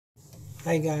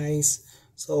Hi guys,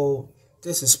 so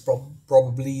this is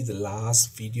probably the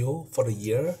last video for the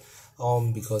year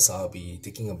because I'll be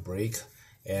taking a break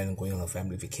and going on a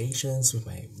family vacations with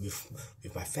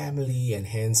my family, and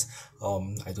hence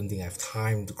I don't think I have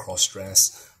time to cross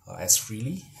dress as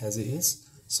freely as it is.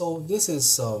 So this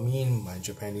is me in my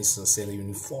Japanese sailor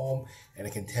uniform, and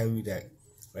I can tell you that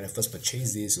when I first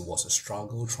purchased this, it was a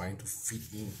struggle trying to fit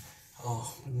in.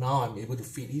 Now I'm able to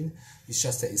fit in. It's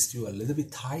just that it's still a little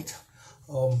bit tight.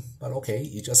 But okay,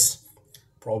 it just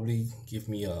probably give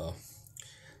me a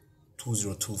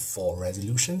 2024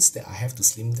 resolutions that I have to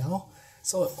slim down.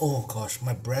 So oh gosh,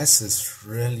 my breast is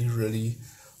really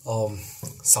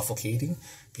suffocating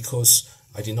because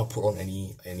I did not put on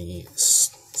any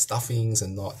stuffings,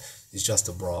 and not, it's just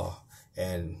the bra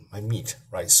and my meat,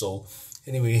 right? So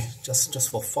anyway, just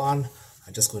for fun,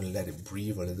 I'm just going to let it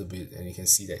breathe a little bit, and you can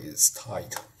see that it's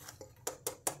tight.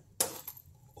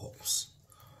 Oops.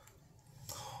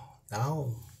 Now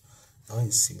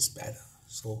it seems better.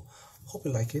 So hope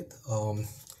you like it.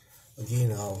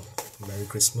 Again, Merry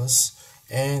Christmas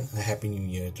and a Happy New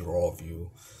Year to all of you.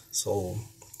 So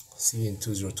see you in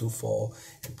 2024,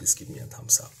 and please give me a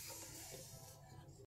thumbs up.